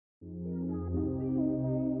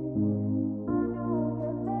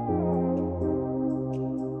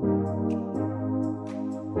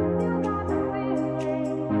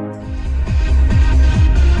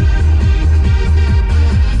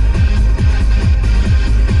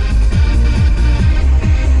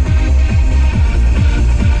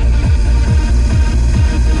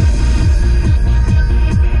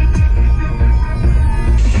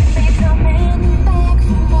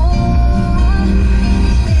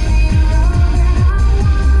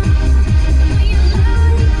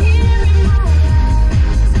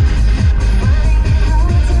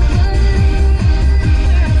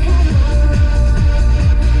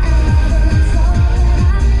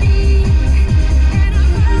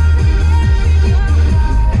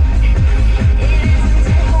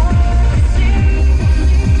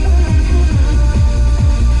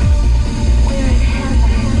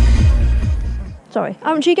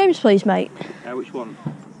much are your games, please, mate? Which one?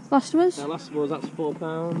 Last of Us? Last of Us, that's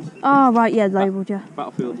 £4. Oh, right, yeah, labelled, yeah.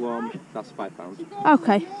 Battlefield 1, that's £5.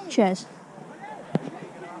 Okay, cheers.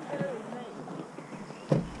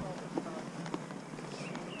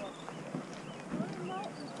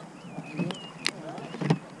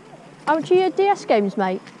 How much are your DS games,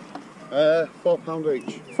 mate? £4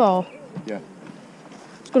 each. 4? Yeah. I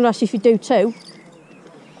was going to ask you if you do 2.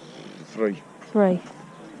 3. 3.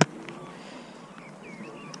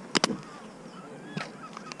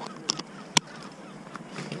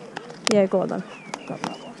 Yeah, go on then. Got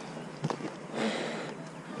that one.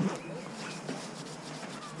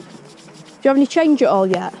 Do you have any change at all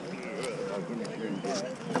yet?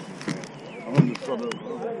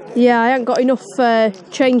 Yeah, I haven't got enough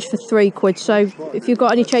change for £3, so if you've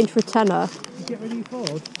got any change for a tenner. Get rid of your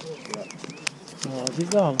Ford? Oh, has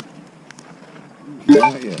it gone?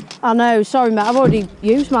 Yeah. I know, sorry mate, I've already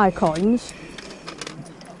used my coins.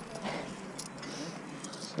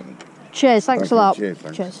 Cheers, thanks a lot. Cheers,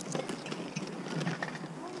 thanks. Cheers.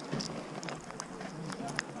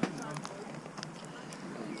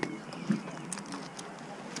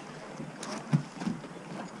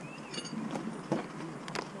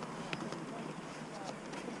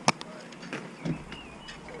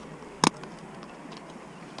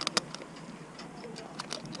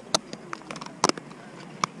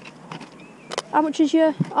 How much is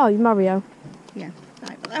your... Oh, your Mario. Yeah,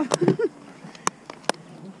 right, well.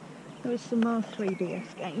 There was some more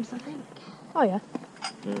 3DS games, I think. Oh, yeah.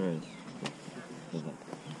 There is.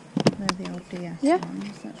 They're the old DS Yeah.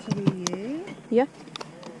 ones. That's a Wii U. Yeah.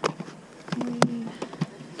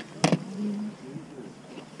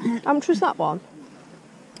 How much was that one?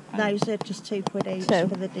 Those are just £2 each 2.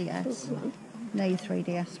 for the DS. No, your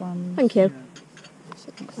 3DS ones. Thank you. It's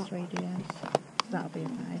 3DS. That'll be a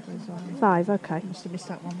favour as well. 5, okay. Must have missed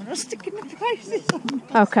that one when I was sticking the prices on.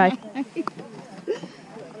 Okay.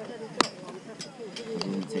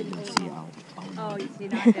 Oh, you see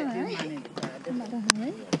that?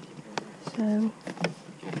 So...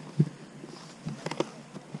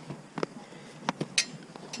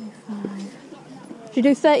 25. Do you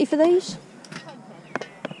do 30 for these?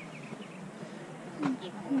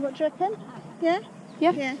 What do you reckon? Yeah?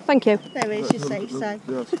 Yeah? Yeah. Thank you. There is, you say so.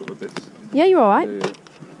 Yeah, you're alright. You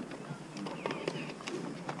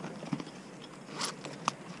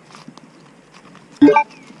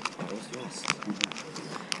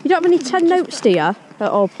don't have any 10 notes, do you? At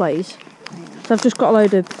all, please? So I've just got a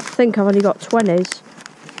load of... I think I've only got 20s.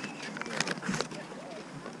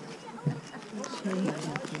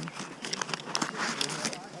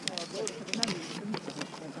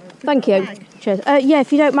 Thank you. Cheers. Yeah,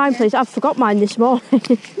 if you don't mind, please. I've forgot mine this morning.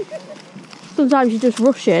 Sometimes you just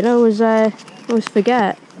rush in. I always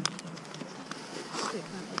forget.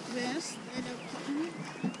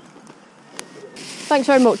 Thanks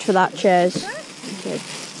very much for that. Cheers. Cheers.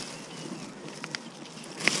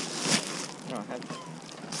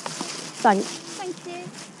 Thanks. Thank you.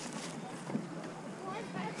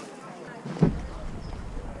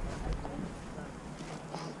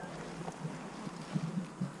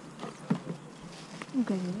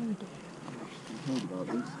 Okay.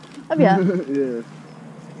 Have you? Yeah.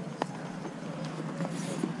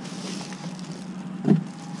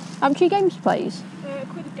 How much are your games, please?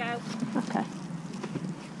 £1 a go. Okay.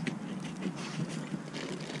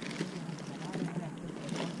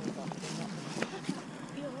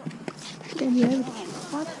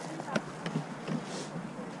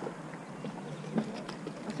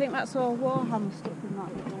 I think that's all Warhammer stuff in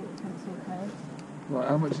that little pencil case. Right,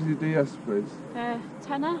 how much is your DS, please? Tenner,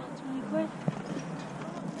 £20.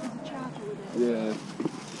 There's a charger with it. Yeah.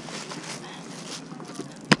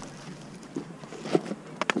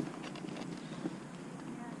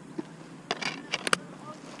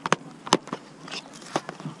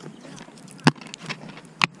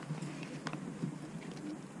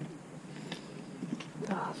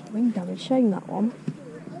 Oh, it's ring damage. Shame that one.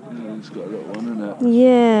 Yeah, it's got a little one in it.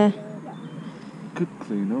 Yeah. Could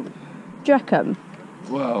clean up. Do you reckon?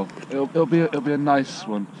 Well, it'll be a nice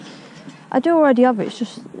one. I do already have it. It's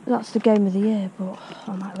just that's the game of the year, but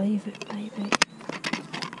I might leave it maybe.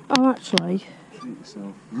 Oh, actually, Treat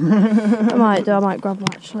yourself. I might do. I might grab them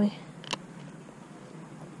actually.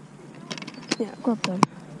 Yeah, grab them.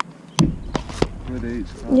 Good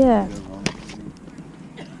each. Yeah.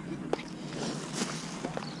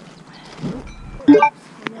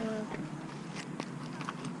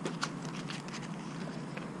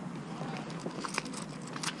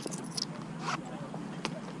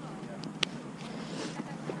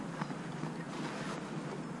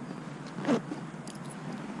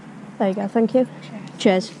 There you go, thank you.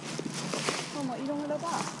 Cheers. Oh, what, you don't want to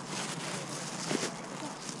buy?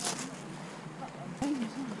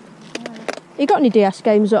 You got any DS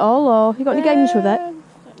games at all, or you got any games with it?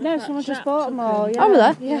 No, someone just bought them all. Yeah. Over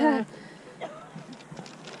there? Yeah.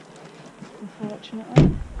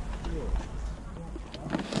 Unfortunately.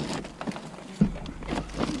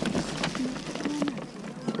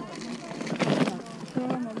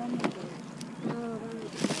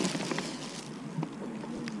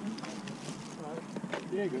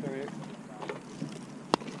 Yeah, good area.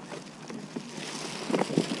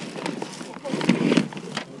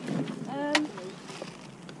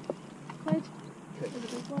 Played with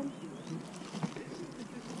the big one.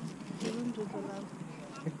 The hundreds of them.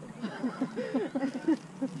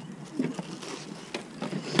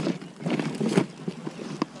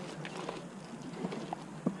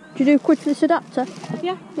 Do you do quick this adapter?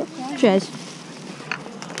 Yeah. Cheers.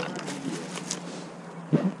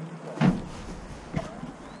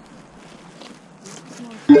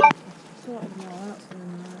 Sorted them all out for the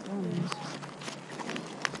right ones.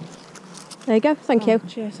 There you go. Thank you.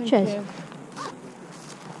 Cheers. Thank Cheers. you.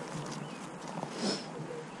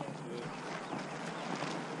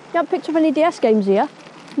 You haven't picked up any DS games here?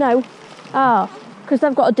 No? Ah, because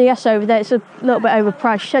they've got a DS over there. It's a little bit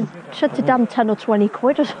overpriced. Shed to damn 10 or 20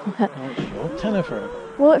 quid or something. Oh, sure. Tenner for it.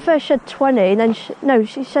 Well, at first she said 20, and then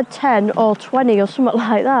she said 10 or 20 or something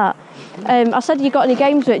like that. I said, you got any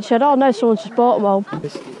games with it? She said, oh no, someone's just bought them all.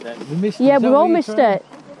 Missed it then. We missed it. Yeah, Is that we what all you missed tried?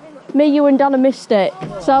 it. Me, you and Dana missed it.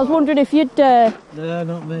 So I was wondering if you'd... No,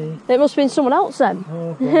 not me. It must have been someone else then.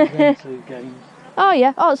 Oh, I've got them 2 games. Oh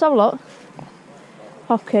yeah, oh, let's have a look.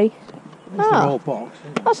 Hockey. It's the Ah, whole box.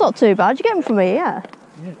 Isn't it? that's not too bad. You get them from me, yeah.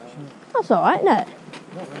 Yeah, sure. That's alright, isn't it?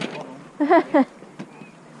 Not very bottom.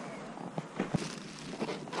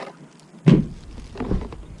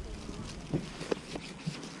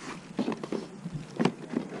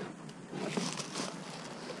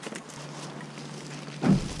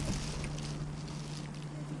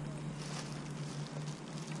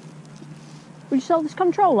 Would you sell this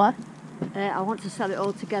controller? I want to sell it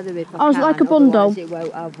all together if I Oh, is it can, like a bundle? otherwise it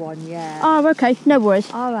won't have one, yeah. Oh, okay, no worries.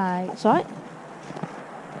 Alright. That's alright.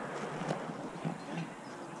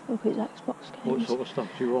 Look at his Xbox What games. sort of stuff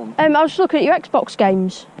do you want? I was just looking at your Xbox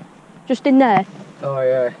games. Just in there. Oh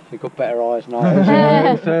yeah, you've got better eyes now.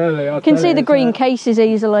 It's early. You can see the green cases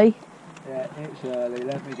easily. Yeah, it's early.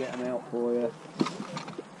 Let me get them out for you.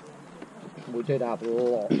 We did have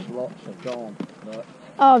lots of gone. But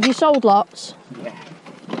Oh, have you sold lots? yeah.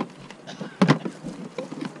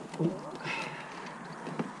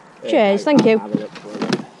 Cheers, thank you. Have a look for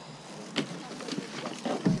you.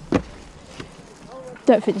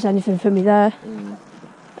 Don't think there's anything for me there.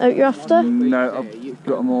 Oh, you're after? No, I've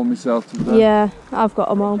got them all myself today. Yeah, I've got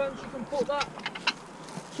them all. You can put that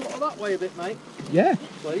sort of that way a bit, mate. Yeah,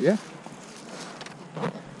 Please. yeah.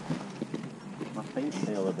 My feet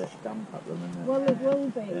feel a bit damp at the minute. Well, it will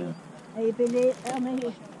be. Yeah. Have you been here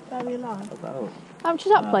very long? About How much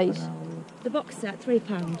is that, half please? an hour. The box set,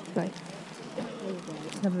 £3. Right.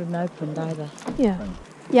 It's never been opened either. Yeah.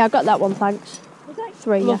 Yeah, I got that one, thanks.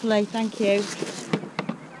 3, yeah. Lovely, thank you. That's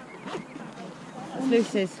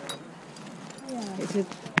Lucy's. It's a...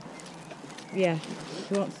 Yeah.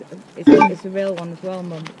 She wants... It's a real one as well,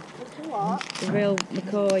 Mum. It's a what? The real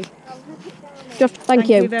McCoy. Just, thank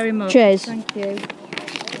you. You very much. Cheers. Thank you.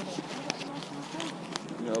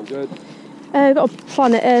 You're all good. Got a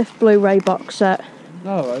Planet Earth Blu-ray box set.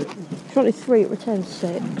 Alright. If you wanted 3, it returns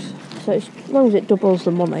 6. So as long as it doubles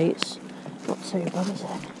the money, it's not too bad, is it?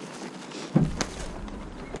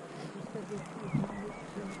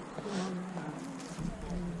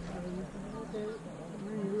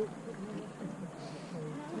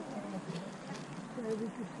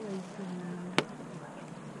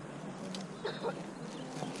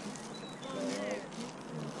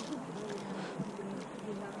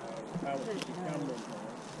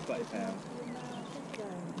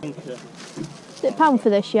 Is it £1 for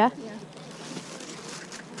this, yeah?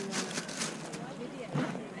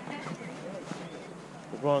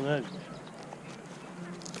 Right then.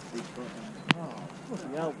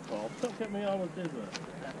 Fucking hell, Bob. Don't get me on a dinner.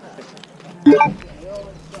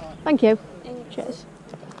 Thank you. Cheers.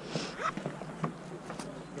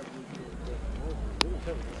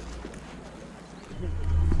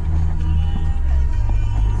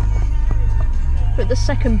 But the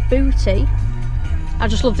second booty, I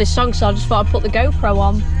just love this song, so I just thought I'd put the GoPro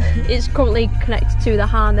on. It's currently connected to the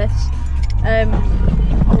harness.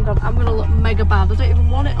 Oh god, I'm gonna look mega bad. I don't even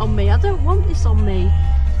want it on me. I don't want this on me.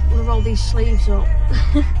 I'm gonna roll these sleeves up.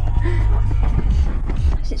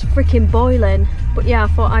 It's freaking boiling. But yeah, I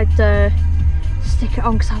thought I'd stick it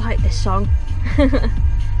on because I like this song.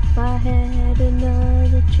 If I had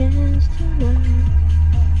another chance to run.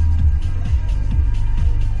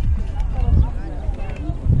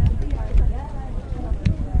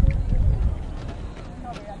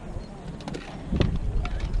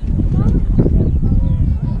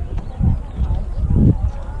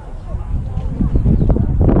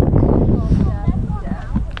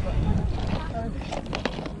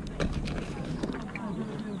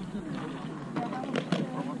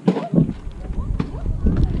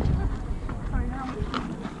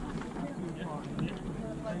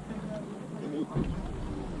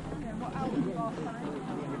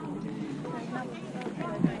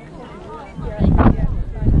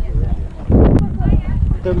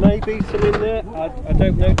 There may be some in there, I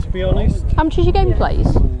don't know to be honest. How much is your game, please?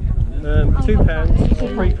 £2,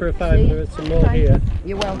 3 for a £5, there are some more here.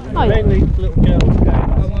 You're welcome. Oh, yeah. Mainly little girls'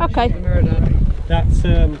 games. Okay. That's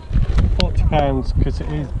 £40 because it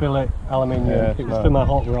is billet aluminium. Yeah, It was for my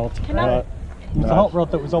hot rod. Right. It was the hot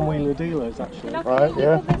rod that was on Wheeler Dealers actually. Right,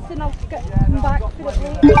 yeah. Come back to it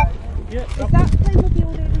later. Is that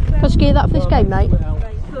Playmobil as well? Let's get that for this game, mate. So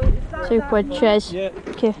is that £2. Cheers. Yeah,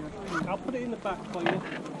 Thank you. I'll put it in the back for you.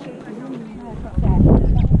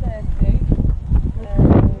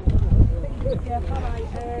 that one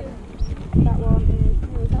is, that one is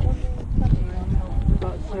 20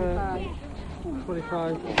 That's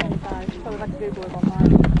 25. 25. So like a Google it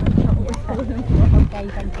online. Okay,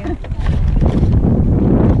 thank you.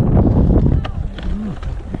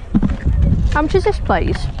 How much is this,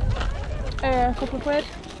 please? A couple of quid.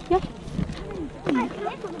 Yeah.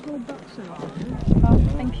 Oh,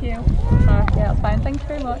 thank you. Yeah, that's fine. Thank you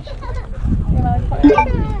very much. You know, put it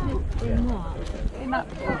in that.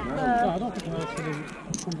 I don't think I'll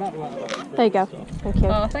come back like that. There you go. Thank you.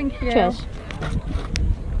 Oh, thank you. Cheers.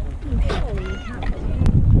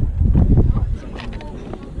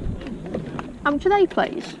 How much are they,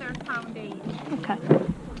 please? They're £1 each. Okay.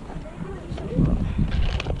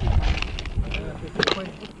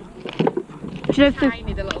 Do you know if they're...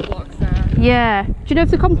 Tiny, the little blocks there. Yeah. Do you know if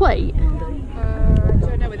they're complete? I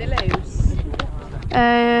don't know, are they loose?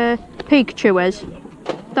 Pikachu is.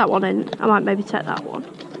 That one in. I might maybe take that one.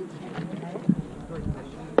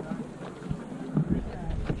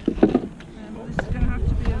 This is going to have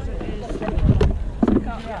to be as it is. I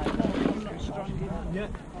can't get I'm not strong enough. Yeah.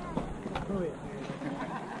 Brilliant.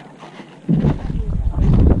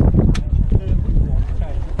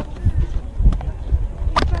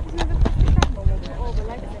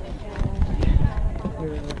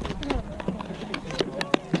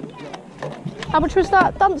 How much was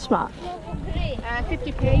that dance mat?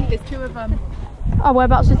 50p, there's 2 of them. Oh,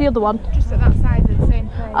 whereabouts is the other one? Just at that side of the same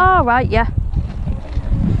place. Oh, right, yeah.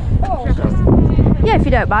 Yeah, if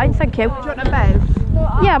you don't mind, thank you. Do you want them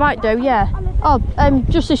both? Yeah, I might do, yeah. Oh,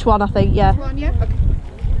 just this one, I think, yeah. One, yeah? Okay.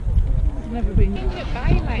 I've never been. You end up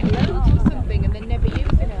buying like loads or something and then never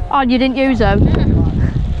using it. Oh, and you didn't use them?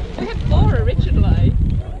 I had 4 originally.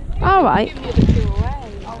 All right. Give me the 2 away.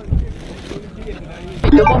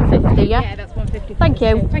 150, yeah? Yeah, that's 150. Thank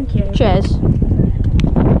you. Thank you. Cheers.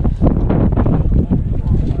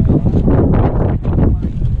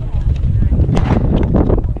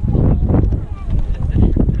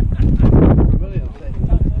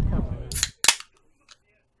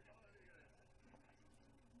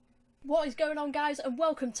 What is going on, guys, and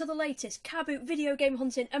welcome to the latest Carboot video game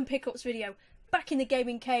hunting and pickups video. Back in the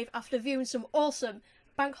gaming cave after viewing some awesome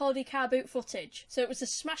bank holiday car boot footage. So it was a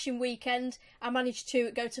smashing weekend. I managed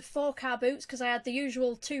to go to 4 car boots because I had the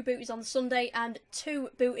usual 2 booties on the Sunday and 2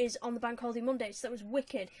 booties on the bank holiday Monday, so that was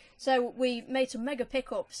wicked. So we made some mega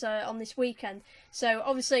pickups on this weekend. So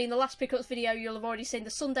obviously in the last pickups video you'll have already seen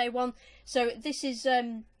the Sunday one. So this is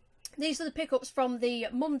these are the pickups from the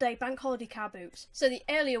Monday bank holiday car boots. So the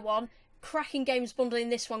earlier one, cracking games bundling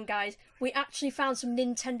this one, guys. We actually found some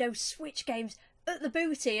Nintendo Switch games at the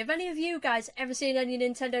booty. Have any of you guys ever seen any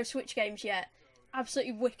Nintendo Switch games yet?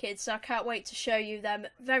 Absolutely wicked, so I can't wait to show you them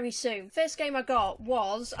very soon. First game I got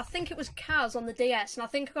was, I think it was Cars on the DS, and I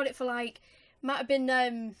think I got it for like, might have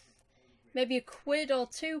been maybe £1 or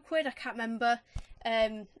 £2, I can't remember.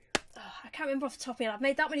 I can't remember off the top of my head. I've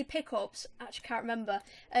made that many pickups, actually can't remember.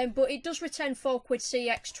 But it does return £4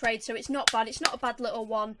 CX trade, so it's not bad. It's not a bad little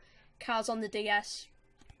one, Cars on the DS,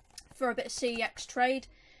 for a bit of CX trade.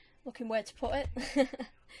 Looking where to put it.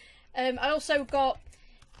 I also got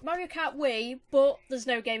Mario Kart Wii, but there's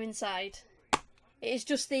no game inside. It is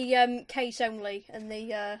just the case only, and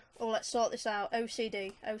the oh, let's sort this out.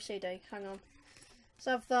 OCD, hang on. Let's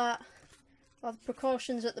have that. We'll have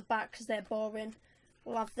precautions at the back because they're boring.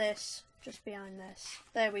 We'll have this just behind this.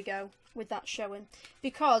 There we go, with that showing.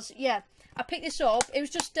 Because, yeah, I picked this up. It was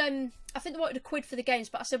just, I think they wanted £1 for the games,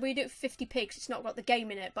 but I said, well, you do it for 50p because it's not got the game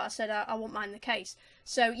in it. But I said, I won't mind the case.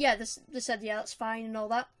 So, yeah, they said, yeah, that's fine and all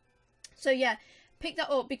that. So, yeah, pick that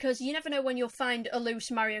up because you never know when you'll find a loose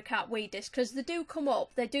Mario Kart Wii disc, because they do come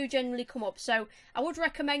up. They do generally come up. So, I would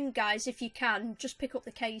recommend, guys, if you can, just pick up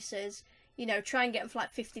the cases. You know, try and get them for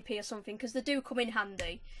like 50p or something, because they do come in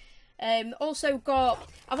handy. Also got,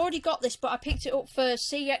 I've already got this, but I picked it up for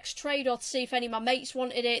CX trade or to see if any of my mates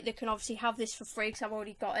wanted it. They can obviously have this for free because I've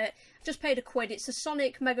already got it. Just paid £1. It's the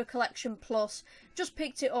Sonic Mega Collection Plus. Just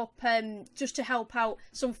picked it up just to help out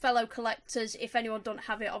some fellow collectors. If anyone don't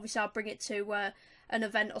have it, obviously I'll bring it to an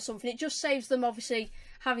event or something. It just saves them obviously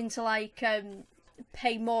having to like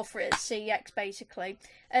pay more for it at CX basically.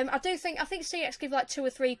 I think CX give like £2 or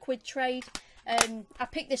 £3 trade. I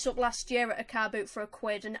picked this up last year at a car boot for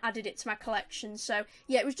 £1 and added it to my collection. So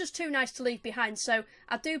yeah, it was just too nice to leave behind. So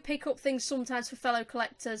I do pick up things sometimes for fellow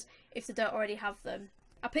collectors if they don't already have them.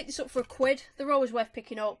 I picked this up for £1. They're always worth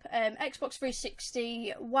picking up. Xbox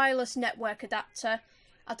 360 wireless network adapter.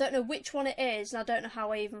 I don't know which one it is, and I don't know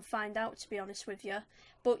how I even find out, to be honest with you.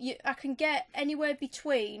 But I can get anywhere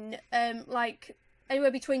between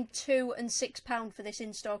anywhere between £2 and £6 for this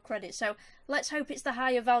in-store credit. So let's hope it's the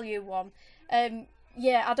higher value one.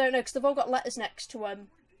 Yeah, I don't know, because they've all got letters next to them.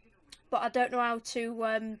 But I don't know how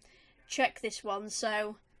to check this one,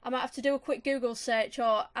 so I might have to do a quick Google search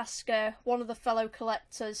or ask one of the fellow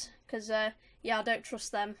collectors, because yeah, I don't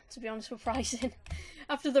trust them, to be honest with pricing.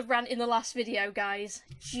 After the rant in the last video, guys.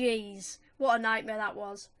 Jeez, what a nightmare that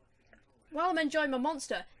was. While I'm enjoying my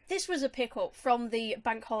monster, this was a pickup from the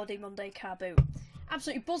Bank Holiday Monday car boot.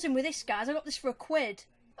 Absolutely buzzing with this, guys. I got this for £1.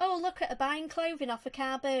 Oh, look at her buying clothing off a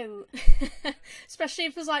car boot. Especially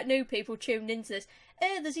if there's like new people tuned into this.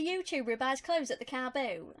 Oh, there's a YouTuber who buys clothes at the car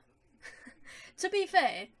boot. To be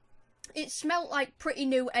fair, it smelt like pretty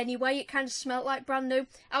new anyway. It kind of smelt like brand new.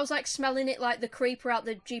 I was like smelling it like the creeper out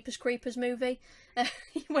the Jeepers Creepers movie.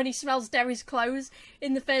 When he smells Derry's clothes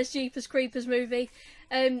in the first Jeepers Creepers movie.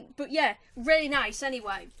 But yeah, really nice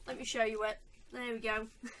anyway. Let me show you it. There we go.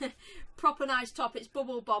 Proper nice top. It's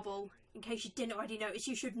Bubble Bobble. In case you didn't already notice,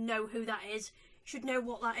 you should know who that is. You should know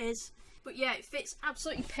what that is. But yeah, it fits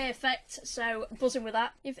absolutely perfect, so buzzing with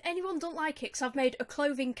that. If anyone don't like it, because I've made a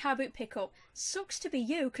clothing car boot pickup, sucks to be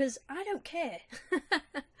you, because I don't care.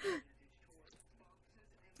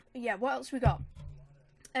 Yeah, what else we got?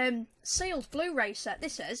 Sealed Blu-ray set.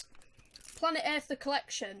 This is Planet Earth The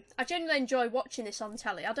Collection. I genuinely enjoy watching this on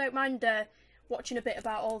telly. I don't mind watching a bit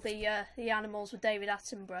about all the animals with David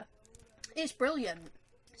Attenborough. It's brilliant.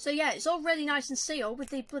 So yeah, it's all really nice and sealed with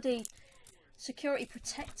the bloody security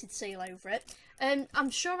protected seal over it. I'm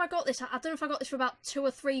sure I got this, I don't know if I got this for about £2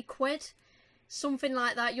 or £3. Something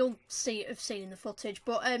like that. You'll have seen in the footage.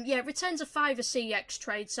 But yeah, it returns a £5 CX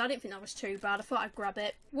trade, so I didn't think that was too bad. I thought I'd grab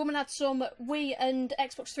it. Woman had some Wii and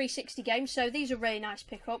Xbox 360 games, so these are really nice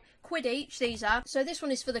pickup. £1 each, these are. So this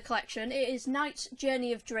one is for the collection. It is Knight's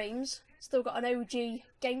Journey of Dreams. Still got an OG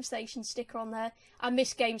Game Station sticker on there. I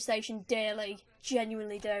miss Game Station dearly.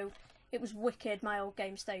 Genuinely do. It was wicked, my old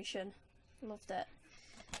Game Station. Loved it.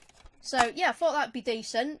 So yeah, I thought that'd be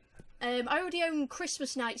decent. I already own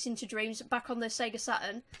Christmas Nights into Dreams back on the Sega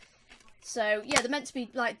Saturn. So yeah, they're meant to be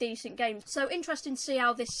like decent games. So interesting to see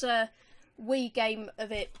how this Wii game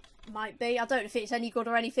of it might be. I don't know if it's any good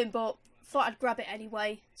or anything, but thought I'd grab it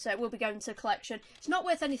anyway. So it will be going to the collection. It's not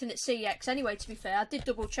worth anything at CX anyway, to be fair. I did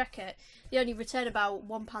double check it. They only return about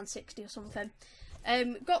 £1.60 or something.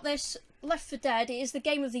 Got this Left 4 Dead. It is the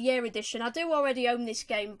Game of the Year edition. I do already own this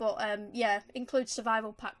game, but yeah, includes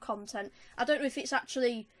survival pack content. I don't know if it's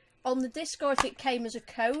actually on the disc or if it came as a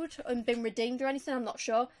code and been redeemed or anything. I'm not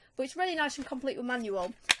sure, but it's really nice and complete with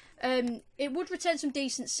manual. It would return some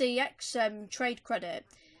decent CX trade credit.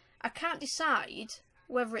 I can't decide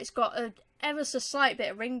whether it's got a ever so slight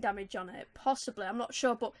bit of ring damage on it. Possibly, I'm not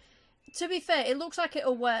sure, but to be fair, it looks like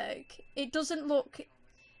it'll work. It doesn't look...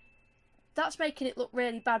 That's making it look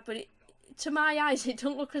really bad, but to my eyes, it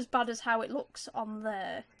doesn't look as bad as how it looks on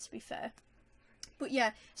there, to be fair. But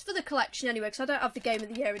yeah, it's for the collection anyway, because I don't have the Game of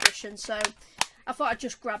the Year edition, so I thought I'd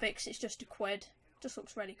just grab it because it's just £1. Just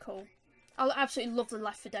looks really cool. I absolutely love the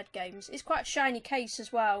Left 4 Dead games. It's quite a shiny case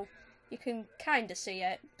as well. You can kind of see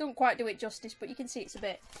it. Don't quite do it justice, but you can see it's a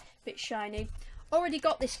bit shiny. Already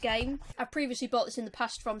got this game. I previously bought this in the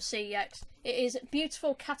past from CEX. It is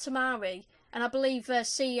Beautiful Katamari, and I believe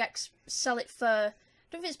CEX sell it for, I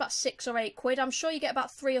don't know if it's about £6 or £8. I'm sure you get about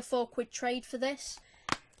 £3 or £4 trade for this.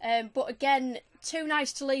 But again, too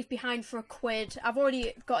nice to leave behind for £1. I've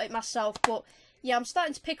already got it myself, but yeah, I'm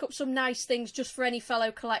starting to pick up some nice things just for any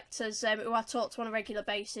fellow collectors who I talk to on a regular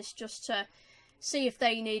basis, just to see if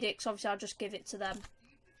they need it, because obviously I'll just give it to them.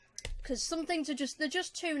 Because some things are they're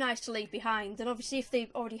just too nice to leave behind, and obviously if they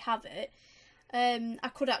already have it, I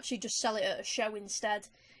could actually just sell it at a show instead,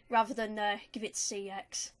 rather than give it to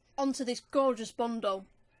CX. Onto this gorgeous bundle.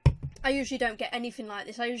 I usually don't get anything like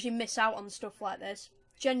this. I usually miss out on stuff like this.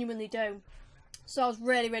 Genuinely do. So I was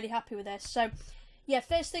really, really happy with this. So, yeah,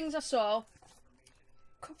 first things I saw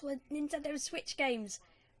couple of Nintendo Switch games.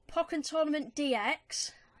 Pokken Tournament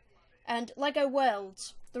DX and Lego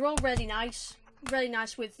Worlds. They're all really nice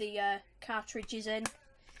with the cartridges in.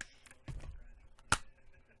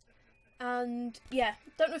 And yeah,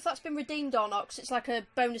 don't know if that's been redeemed or not, because it's like a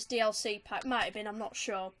bonus DLC pack. Might have been, I'm not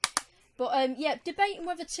sure. But yeah, debating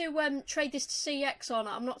whether to trade this to CX or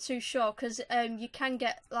not. I'm not too sure, because you can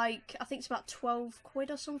get, like, I think it's about 12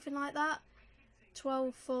 quid or something like that.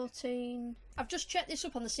 12, 14... I've just checked this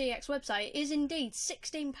up on the CX website. It is indeed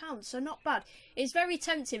 £16, so not bad. It's very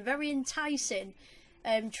tempting, very enticing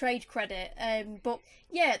trade credit. But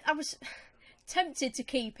yeah, I was tempted to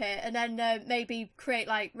keep it and then maybe create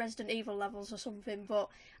like Resident Evil levels or something. But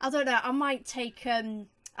I don't know, I might take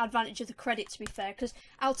advantage of the credit, to be fair, because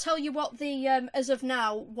I'll tell you what the, as of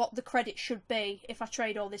now, what the credit should be if I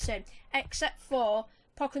trade all this in. Except for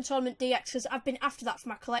Pokken Tournament DX, because I've been after that for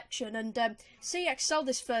my collection, and CX sell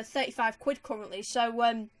this for 35 quid currently,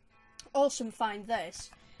 so awesome find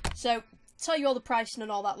this. So, tell you all the pricing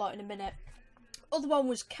and all that lot in a minute. Other one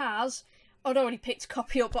was Cars. I'd already picked a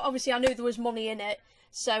copy up, but obviously I knew there was money in it,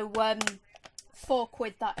 so 4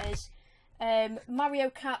 quid that is. Mario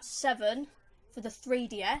Kart 7 for the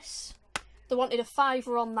 3DS. They wanted a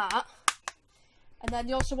 £5 on that, and then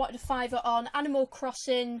they also wanted a £5 on Animal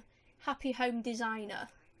Crossing Happy Home Designer.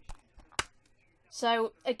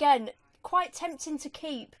 So again, quite tempting to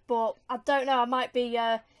keep, but I don't know, I might be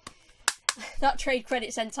that trade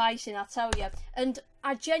credit's enticing, I tell you. And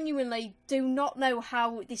I genuinely do not know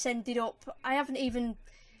how this ended up. I've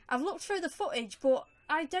looked through the footage, but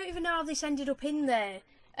I don't even know how this ended up in there.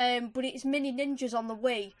 But it's Mini Ninjas on the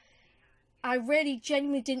Wii. I really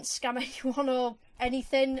genuinely didn't scam anyone or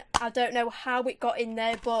anything. I don't know how it got in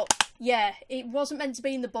there, but yeah, it wasn't meant to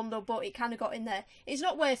be in the bundle, but it kind of got in there. It's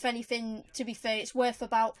not worth anything, to be fair. It's worth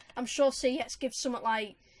about, I'm sure CX gives something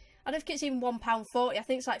like, I don't think it's even £1.40. I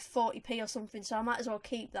think it's like 40p or something, so I might as well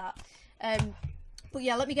keep that. But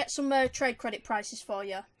yeah, let me get some trade credit prices for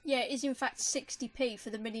you. Yeah, it is in fact 60p for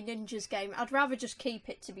the Mini Ninjas game. I'd rather just keep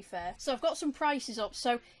it, to be fair. So I've got some prices up.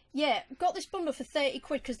 So yeah, got this bundle for 30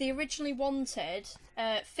 quid because they originally wanted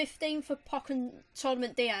 15 for Pokken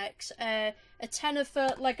Tournament DX, a tenner for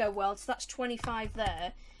Lego Worlds, so that's 25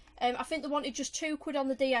 there. I think they wanted just 2 quid on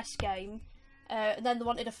the DS game, and then they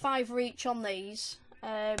wanted a £5 each on these,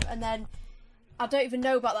 and then I don't even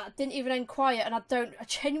know about that. I didn't even inquire, and I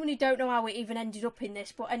genuinely don't know how it even ended up in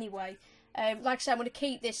this. But anyway, like I said, I'm going to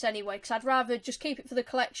keep this anyway because I'd rather just keep it for the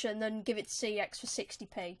collection than give it to CX for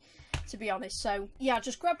 60p, to be honest. So yeah, I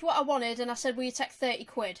just grabbed what I wanted, and I said, "Will you take 30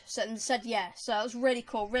 quid?" So, and they said yeah. So that was really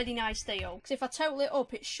cool, really nice deal. Because if I total it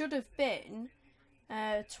up, it should have been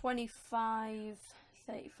 25,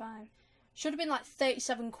 35. Should have been like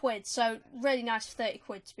 37 quid. So really nice for 30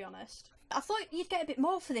 quid, to be honest. I thought you'd get a bit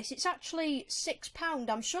more for this. It's actually £6.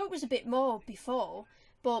 I'm sure it was a bit more before.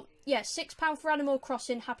 But yeah, £6 for Animal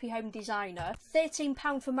Crossing Happy Home Designer.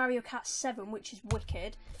 £13 for Mario Kart 7, which is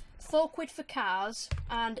wicked. 4 quid for Cars.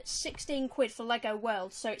 And 16 quid for Lego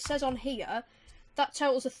World. So it says on here, that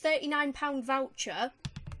totals a £39 voucher.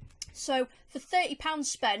 So for £30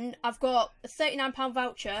 spent, I've got a £39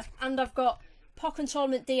 voucher. And I've got Pokken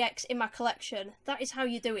Tournament DX in my collection. That is how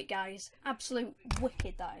you do it, guys. Absolute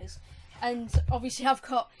wicked, that is. And obviously I've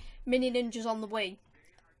got Mini Ninjas on the Wii.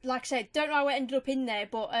 Like I said, don't know how it ended up in there,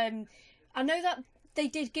 but I know that they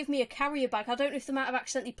did give me a carrier bag. I don't know if they might have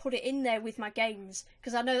accidentally put it in there with my games,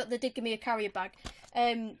 because I know that they did give me a carrier bag.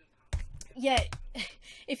 Yeah,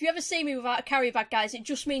 if you ever see me without a carrier bag, guys, it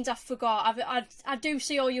just means I forgot. I do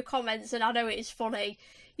see all your comments, and I know it is funny.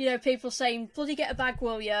 You know, people saying, bloody get a bag,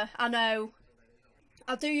 will you? I know.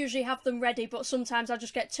 I do usually have them ready, but sometimes I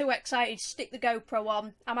just get too excited, stick the GoPro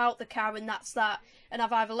on, I'm out the car and that's that. And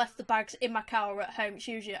I've either left the bags in my car or at home. It's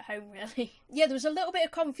usually at home, really. Yeah, there was a little bit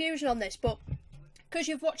of confusion on this, but because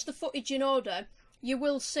you've watched the footage in order, you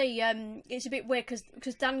will see it's a bit weird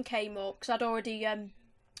because Dan came up, because I'd already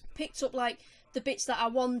picked up like the bits that I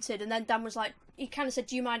wanted, and then Dan was like, he kind of said,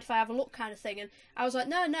 do you mind if I have a look, kind of thing. And I was like,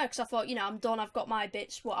 no, because I thought, you know, I'm done, I've got my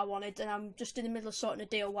bits, what I wanted, and I'm just in the middle of sorting a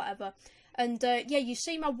deal, whatever. And yeah, you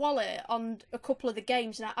see my wallet on a couple of the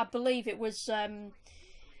games, and I believe it was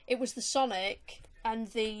the Sonic and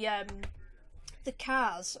the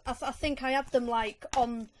Cars. I think I had them like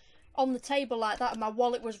on the table like that, and my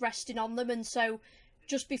wallet was resting on them, and so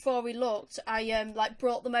just before we looked, I like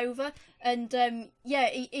brought them over, and yeah,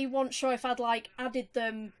 he wasn't sure if I'd like added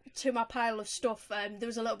them to my pile of stuff. There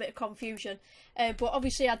was a little bit of confusion, but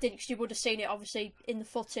obviously I didn't, because you would have seen it obviously in the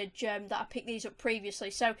footage that I picked these up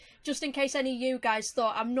previously. So just in case any of you guys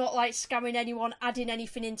thought I'm not like scamming anyone, adding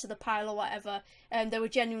anything into the pile or whatever, there were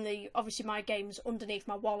genuinely obviously my games underneath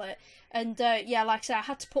my wallet, and yeah, like I said, I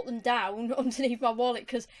had to put them down underneath my wallet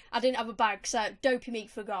because I didn't have a bag, so Dopey Meat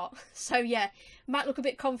forgot. So yeah, might look a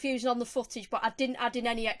bit confusing on the footage, but I didn't add in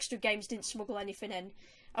any extra games, didn't smuggle anything in.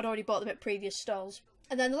 I'd already bought them at previous stalls.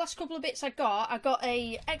 And then the last couple of bits I got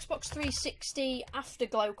a Xbox 360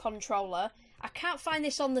 Afterglow controller. I can't find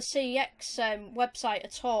this on the CEX website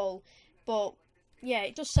at all, but yeah,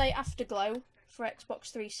 it does say Afterglow for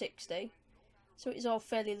Xbox 360. So it is all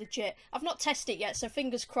fairly legit. I've not tested it yet, so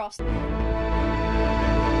fingers crossed. Claire?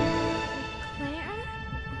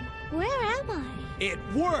 Where am I? It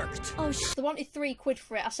worked! Oh, they wanted £3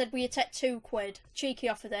 for it. I said, will you take £2? Cheeky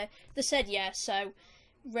offer there. They said yes, so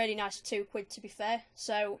really nice for £2 to be fair.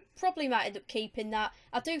 So probably might end up keeping that.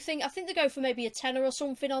 I think they go for maybe a tenner or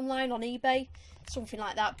something online on eBay, something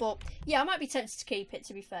like that. But yeah, I might be tempted to keep it,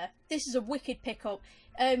 to be fair. This is a wicked pickup.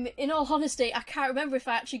 In all honesty, I can't remember if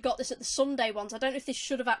I actually got this at the Sunday ones. I don't know if this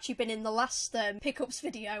should have actually been in the last pickups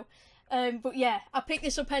video. But yeah, I picked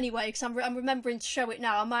this up anyway because I'm remembering to show it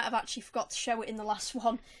now. I might have actually forgot to show it in the last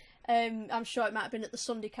one. I'm sure it might have been at the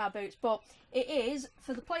Sunday Carboots. But it is,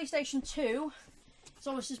 for the PlayStation 2, it's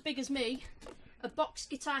almost as big as me, a boxed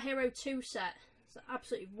Guitar Hero 2 set. It's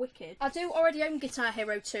absolutely wicked. I do already own Guitar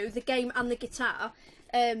Hero 2, the game and the guitar.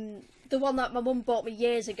 The one that my mum bought me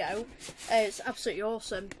years ago. It's absolutely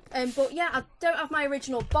awesome. But yeah, I don't have my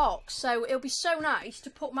original box, so it'll be so nice to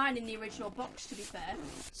put mine in the original box, to be fair.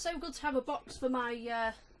 So good to have a box for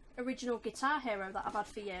my original Guitar Hero that I've had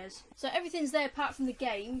for years. So everything's there apart from the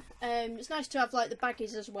game. It's nice to have like the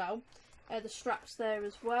baggies as well. The straps there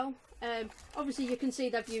as well. Obviously you can see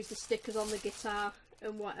they've used the stickers on the guitar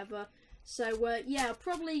and whatever. So yeah, I'll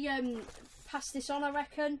probably pass this on, I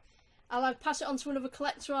reckon. I'll either pass it on to another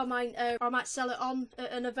collector, or I might sell it on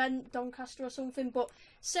at an event, Doncaster or something. But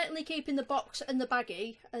certainly keeping the box and the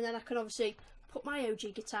baggie, and then I can obviously put my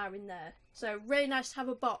OG guitar in there. So really nice to have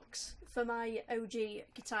a box for my OG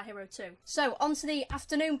Guitar Hero 2. So on to the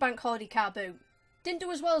afternoon bank holiday car boot. Didn't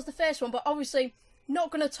do as well as the first one, but obviously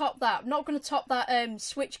not going to top that. Not going to top that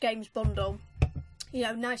Switch games bundle. You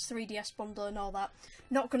know, nice 3DS bundle and all that.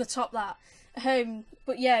 Not going to top that.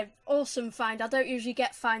 But yeah, awesome find. I don't usually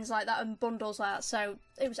get finds like that and bundles like that, so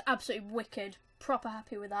it was absolutely wicked. Proper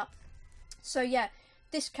happy with that. So yeah,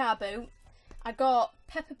 this car boot, I got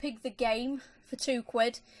Peppa Pig the game for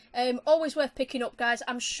 £2. Always worth picking up, guys.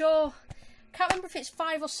 I'm sure, can't remember if it's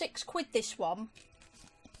 £5 or £6 this one.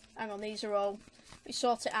 Hang on, these are all, we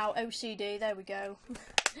sort it out, OCD, there we go.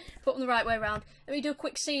 Put them the right way around. Let me do a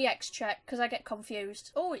quick CX check because I get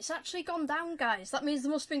confused. Oh, it's actually gone down, guys. That means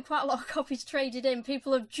there must have been quite a lot of copies traded in.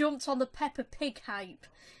 People have jumped on the Peppa Pig hype.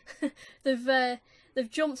 They've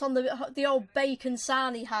jumped on the old bacon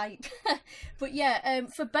sarnie hype. But yeah,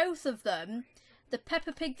 for both of them, the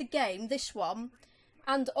Peppa Pig the game, this one,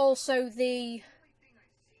 and also the,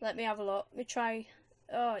 let me have a look. Let me try.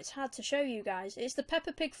 Oh, it's hard to show you guys. It's the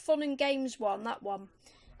Peppa Pig Fun and Games one, that one.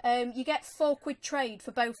 You get £4 trade for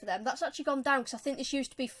both of them. That's actually gone down because I think this used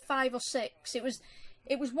to be 5 or 6. It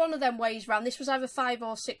was one of them ways round. This was either 5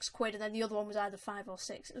 or £6, and then the other one was either 5 or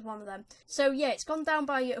 6. It was one of them. So yeah, it's gone down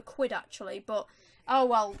by £1 actually. But oh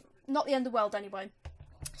well, not the end of the world anyway.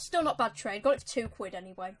 Still not bad trade. Got it for £2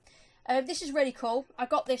 anyway. This is really cool. I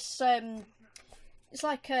got this. It's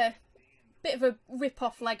like a bit of a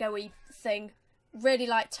rip-off Lego-y thing. Really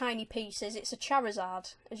like tiny pieces. It's a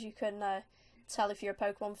Charizard, as you can tell if you're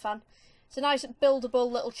a Pokemon fan. It's a nice buildable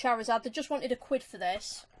little Charizard. They just wanted £1 for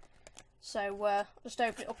this, so I'll just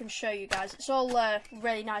open it up and show you guys. It's all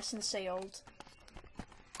really nice and sealed.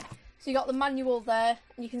 So you got the manual there,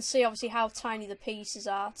 and you can see obviously how tiny the pieces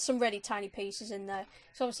are. Some really tiny pieces in there.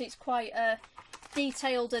 So obviously it's quite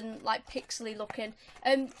detailed and like pixely looking.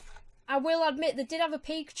 I will admit they did have a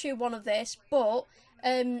Pikachu one of this, but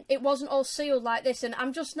it wasn't all sealed like this, and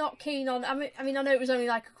I'm just not keen on, I mean I know it was only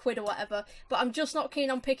like £1 or whatever, but I'm just not keen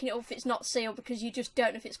on picking it up if it's not sealed, because you just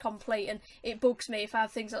don't know if it's complete, and it bugs me if I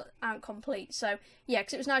have things that aren't complete. So yeah,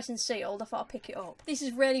 because it was nice and sealed, I thought I'd pick it up. This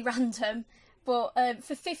is really random, but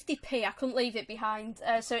for 50p I couldn't leave it behind.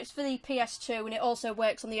 So it's for the PS2, and it also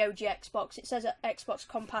works on the OG Xbox. It says Xbox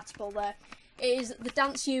compatible there. It is the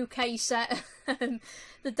Dance UK set,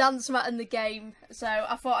 the dance mat and the game, so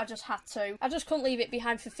I thought I just had to. I just couldn't leave it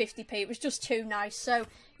behind for 50p, it was just too nice. So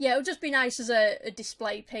yeah, it would just be nice as a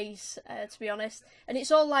display piece, to be honest. And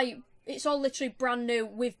it's all like it's all literally brand new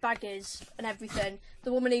with baggies and everything.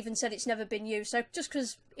 The woman even said it's never been used. So just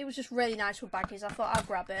because it was just really nice with baggies, I thought I'd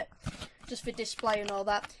grab it. Just for display and all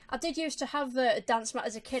that. I did used to have a dance mat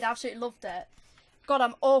as a kid. I absolutely loved it. God,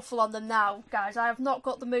 I'm awful on them now, guys. I have not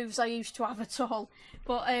got the moves I used to have at all.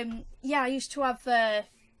 But, yeah, I used to have, I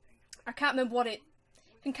can't remember what it,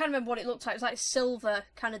 I can kind of remember what it looked like. It was like a silver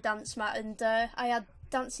kind of dance mat. And I had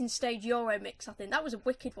Dancing Stage Euro Mix, I think. That was a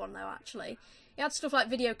wicked one, though, actually. It had stuff like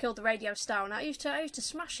Video Killed the Radio Star. And I used to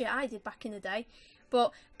smash it. I did back in the day.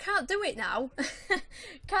 But can't do it now.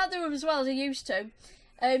 Can't do them as well as I used to.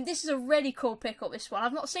 This is a really cool pickup, this one.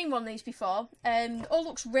 I've not seen one of these before. All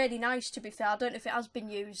looks really nice, to be fair. I don't know if it has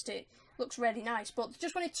been used. It looks really nice. But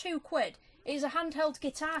just wanted £2. It is a handheld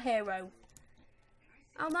Guitar Hero.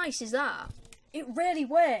 How nice is that? It really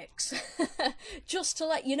works. Just to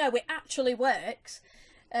let you know, it actually works.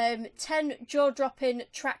 10 jaw-dropping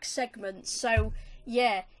track segments. So,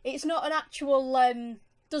 yeah, it's not an actual...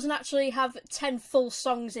 doesn't actually have 10 full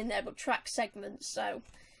songs in there, but track segments, so...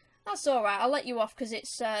 That's alright, I'll let you off because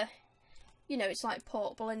it's, you know, it's like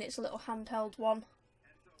portable and it's a little handheld one.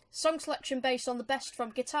 Song selection based on the best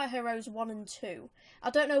from Guitar Heroes 1 and 2.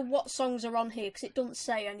 I don't know what songs are on here because it doesn't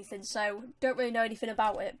say anything, so don't really know anything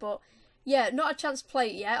about it. But, yeah, not a chance to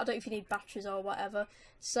play it yet. I don't know if you need batteries or whatever.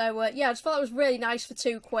 So, yeah, I just thought it was really nice for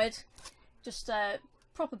 £2. Just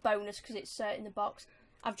proper bonus because it's in the box.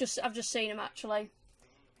 I've just seen them, actually.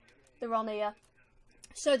 They're on here.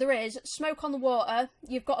 So there is Smoke on the Water.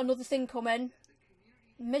 You've got another thing coming.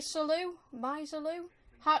 Misaloo?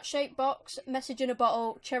 Heart-shaped box. Message in a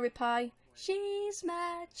bottle. Cherry pie. She's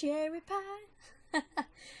my cherry pie.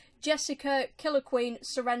 Jessica, Killer Queen,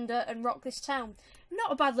 Surrender, and Rock This Town.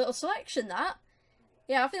 Not a bad little selection, that.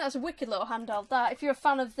 Yeah, I think that's a wicked little handheld, that. If you're a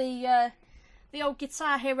fan of the old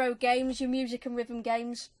Guitar Hero games, your music and rhythm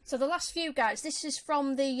games. So the last few, guys, this is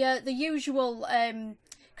from the usual...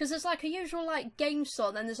 because there's like a usual like game store,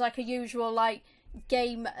 and then there's like a usual like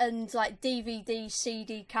game and like DVD,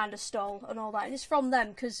 CD kind of stall and all that. And it's from them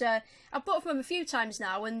because I've bought from them a few times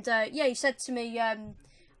now. And yeah, he said to me,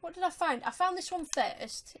 what did I find? I found this one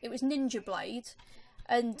first. It was Ninja Blade.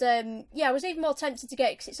 And yeah, I was even more tempted to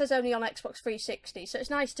get it because it says only on Xbox 360. So it's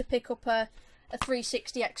nice to pick up a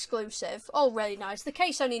 360 exclusive. All really nice. The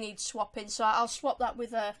case only needs swapping, so I'll swap that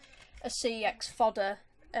with a CX fodder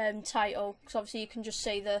title, because obviously you can just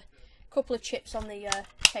see the couple of chips on the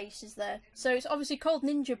cases there. So it's obviously called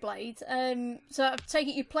Ninja Blade. So I take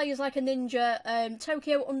it you play as like a ninja.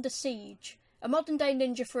 Tokyo Under Siege. A modern day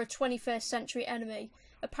ninja for a 21st century enemy.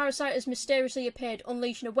 A parasite has mysteriously appeared,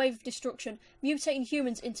 unleashing a wave of destruction, mutating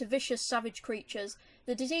humans into vicious, savage creatures.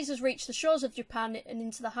 The disease has reached the shores of Japan and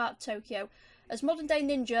into the heart of Tokyo. As modern-day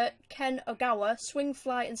ninja Ken Ogawa, swing,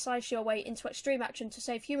 fly and slice your way into extreme action to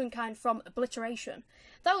save humankind from obliteration.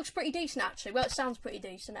 That looks pretty decent, actually. Well, it sounds pretty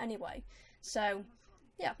decent anyway. So,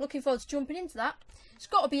 yeah, looking forward to jumping into that. It's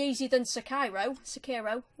got to be easier than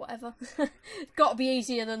Sekiro, whatever. Got to be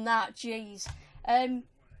easier than that, jeez.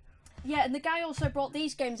 Yeah, and the guy also brought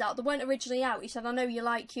these games out. They weren't originally out. He said, I know you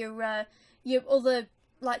like your other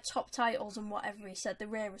like top titles and whatever. He said the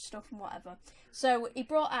rarer stuff and whatever. So he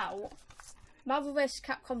brought out Marvel vs.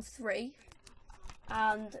 Capcom 3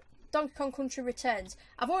 and Donkey Kong Country Returns.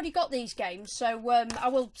 I've already got these games, so I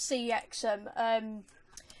will CX them.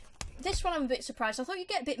 This one I'm a bit surprised. I thought you'd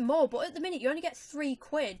get a bit more, but at the minute you only get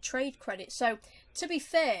 £3 trade credit. So, to be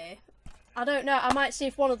fair, I don't know. I might see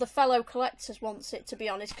if one of the fellow collectors wants it, to be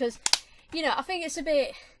honest, because, you know, I think it's a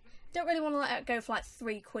bit... Don't really want to let it go for like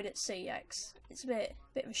 £3 at CX. It's a bit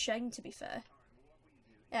of a shame, to be fair.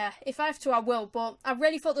 Yeah, if I have to, I will, but I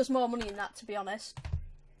really thought there's more money in that, to be honest.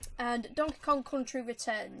 And Donkey Kong Country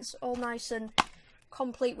Returns, all nice and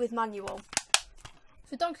complete with manual.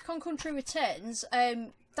 For Donkey Kong Country Returns,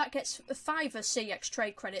 that gets a £5 CX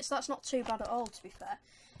trade credits. So that's not too bad at all, to be fair.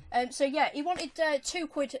 So yeah, he wanted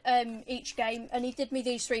 £2 each game, and he did me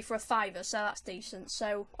these three for a £5, so that's decent.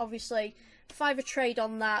 So obviously, £5 trade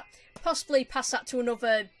on that. Possibly pass that to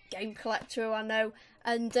another game collector who I know.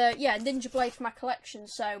 And yeah, Ninja Blade for my collection,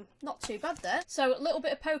 so not too bad there. So a little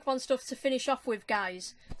bit of Pokemon stuff to finish off with,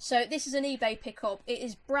 guys. So this is an eBay pickup. It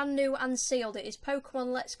is brand new and sealed. It is Pokemon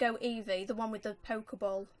Let's Go Eevee, the one with the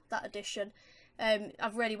Pokeball, that edition.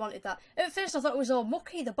 I've really wanted that. At first I thought it was all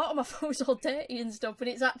mucky, the bottom I thought it was all dirty and stuff, but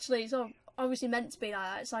it's all obviously meant to be like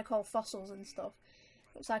that. It's like all fossils and stuff.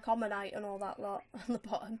 Looks like Omanyte and all that lot on the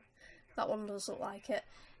bottom. That one does look like it.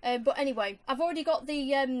 But anyway, I've already got the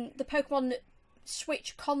Pokemon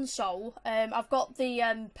Switch console. I've got the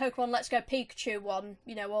Pokemon Let's Go Pikachu one,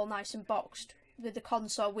 you know, all nice and boxed, with the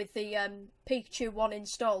console with the Pikachu one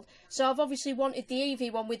installed. So I've obviously wanted the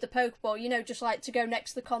Eevee one with the Pokeball, you know, just like to go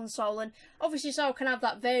next to the console, and obviously so I can have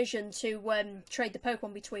that version to trade the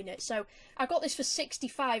Pokemon between it. So I got this for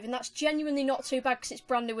 65, and that's genuinely not too bad because it's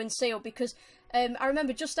brand new and sealed. Because I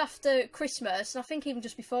remember just after Christmas, and I think even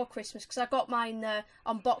just before Christmas, because I got mine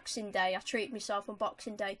on Boxing Day. I treated myself on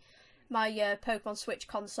Boxing Day. My Pokemon Switch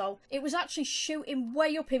console. It was actually shooting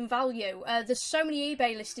way up in value. There's so many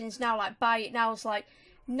eBay listings now, like buy it now is like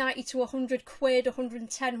 90 to 100 quid,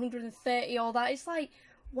 110, 130, all that. It's like,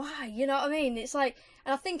 why? You know what I mean? It's like,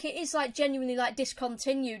 and I think it is like genuinely like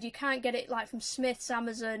discontinued. You can't get it like from Smith's,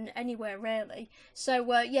 Amazon, anywhere really.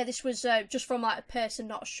 So yeah, this was just from like a person,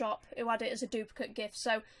 not a shop, who had it as a duplicate gift.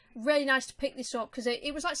 So really nice to pick this up because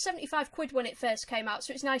it was like 75 quid when it first came out.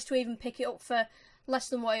 So it's nice to even pick it up for less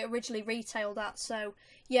than what it originally retailed at. So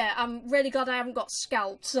yeah, I'm really glad I haven't got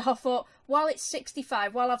scalped. So I thought, while it's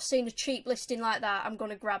 65, while I've seen a cheap listing like that, I'm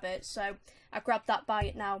going to grab it. So I grabbed that, buy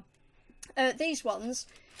it now. These ones,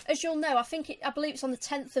 as you'll know, I believe it's on the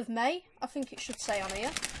 10th of May. I think it should say on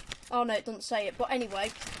here. Oh no, it doesn't say it. But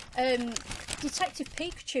anyway, Detective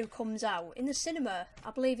Pikachu comes out in the cinema.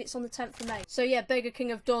 I believe it's on the 10th of May. So yeah, Burger King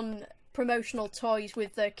have done promotional toys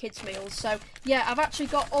with their kids meals. So yeah, I've actually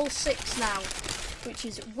got all 6 now, which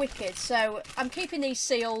is wicked. So I'm keeping these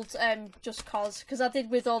sealed just because I did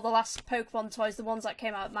with all the last Pokemon toys, the ones that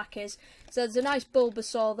came out at Mackey's. So there's a nice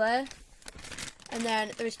Bulbasaur there, and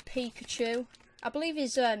then there is Pikachu. I believe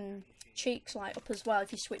his cheeks light up as well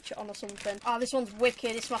if you switch it on or something. Oh, this one's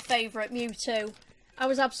wicked. It's my favourite, Mewtwo. I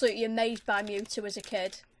was absolutely amazed by Mewtwo as a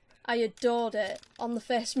kid. I adored it on the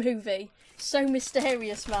first movie. So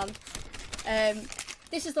mysterious, man.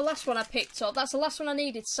 This is the last one I picked up. That's the last one I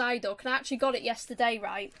needed, Psyduck, and I actually got it yesterday,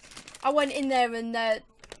 right? I went in there and,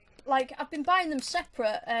 like, I've been buying them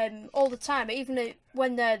separate all the time, even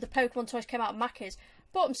when the Pokemon toys came out of Mackey's.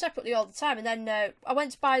 Bought them separately all the time, and then I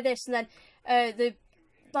went to buy this, and then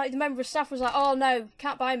the member of staff was like, oh no,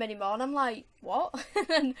 can't buy them anymore, and I'm like, what?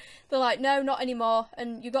 And they're like, no, not anymore,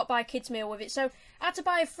 and you got to buy a kids meal with it. So I had to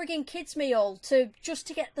buy a frigging kids meal just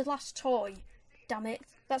to get the last toy. Damn it.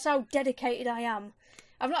 That's how dedicated I am.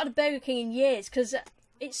 I've not had a Burger King in years because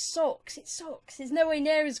it sucks. It sucks. It's nowhere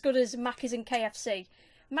near as good as Mackey's and KFC.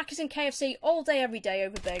 Mackey's and KFC all day, every day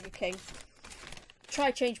over Burger King.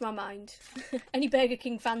 Try change my mind. Any Burger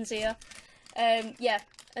King fans here? Yeah,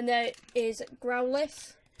 and there is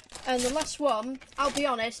Growlithe. And the last one, I'll be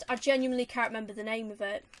honest, I genuinely can't remember the name of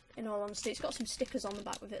it, in all honesty. It's got some stickers on the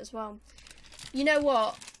back with it as well. You know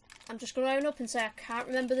what? I'm just going to own up and say I can't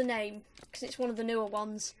remember the name, because it's one of the newer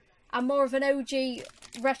ones. I'm more of an OG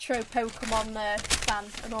retro Pokemon fan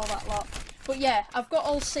and all that lot. But yeah, I've got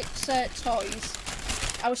all 6 toys.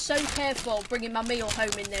 I was so careful bringing my meal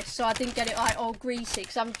home in this, so I didn't get it like all greasy,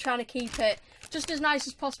 because I'm trying to keep it just as nice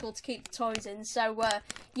as possible to keep the toys in. So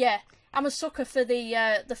yeah, I'm a sucker for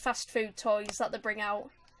the fast food toys that they bring out.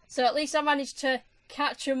 So at least I managed to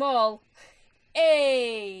catch them all.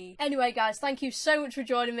 Hey! Anyway guys, thank you so much for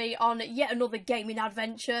joining me on yet another gaming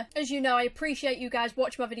adventure. As you know, I appreciate you guys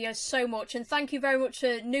watching my videos so much, and thank you very much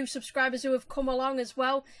to new subscribers who have come along as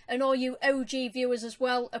well, and all you OG viewers as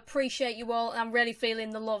well. Appreciate you all, and I'm really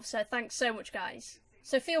feeling the love, so thanks so much guys.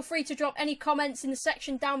 So feel free to drop any comments in the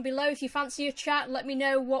section down below if you fancy a chat. Let me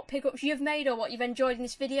know what pickups you've made or what you've enjoyed in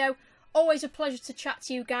this video. Always a pleasure to chat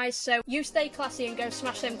to you guys, so you stay classy and go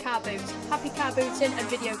smash them car boots. Happy car booting and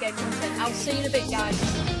video game hunting. I'll see you in a bit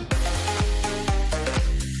guys.